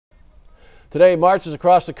Today, marches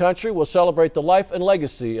across the country will celebrate the life and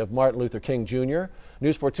legacy of Martin Luther King Jr.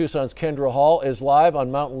 News 4 Tucson's Kendra Hall is live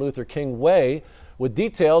on Martin Luther King Way with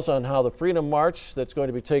details on how the Freedom March that's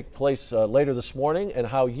going to take place later this morning and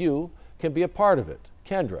how you can be a part of it.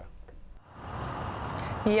 Kendra.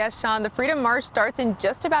 Yes, Sean, the Freedom March starts in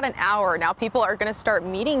just about an hour. Now people are going to start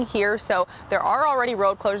meeting here, so there are already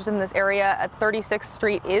road closures in this area. At 36th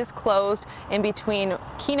Street is closed. In between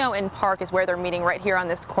Keno and Park is where they're meeting, right here on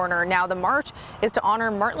this corner. Now the march is to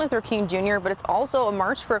honor Martin Luther King Jr., but it's also a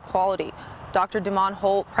march for equality. Dr. Damon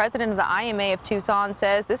Holt, president of the IMA of Tucson,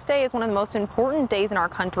 says this day is one of the most important days in our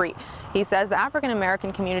country. He says the African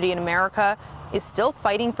American community in America is still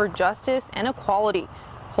fighting for justice and equality.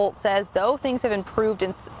 Holt says though things have improved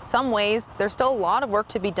in some ways, there's still a lot of work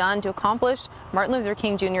to be done to accomplish Martin Luther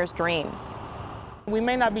King Jr.'s dream. We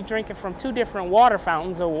may not be drinking from two different water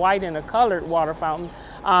fountains, a white and a colored water fountain,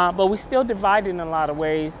 but we still divided in a lot of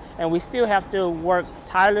ways, and we still have to work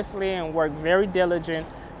tirelessly and work very diligent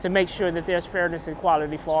to make sure that there's fairness and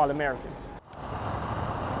equality for all Americans.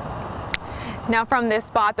 Now from this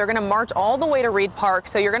spot, they're going to march all the way to Reed Park,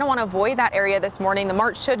 so you're going to want to avoid that area this morning. The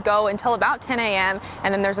march should go until about 10 a.m.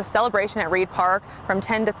 and then there's a celebration at Reed Park from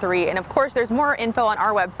 10 to 3. And of course, there's more info on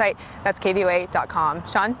our website. That's KVOA.com.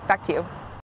 Sean, back to you.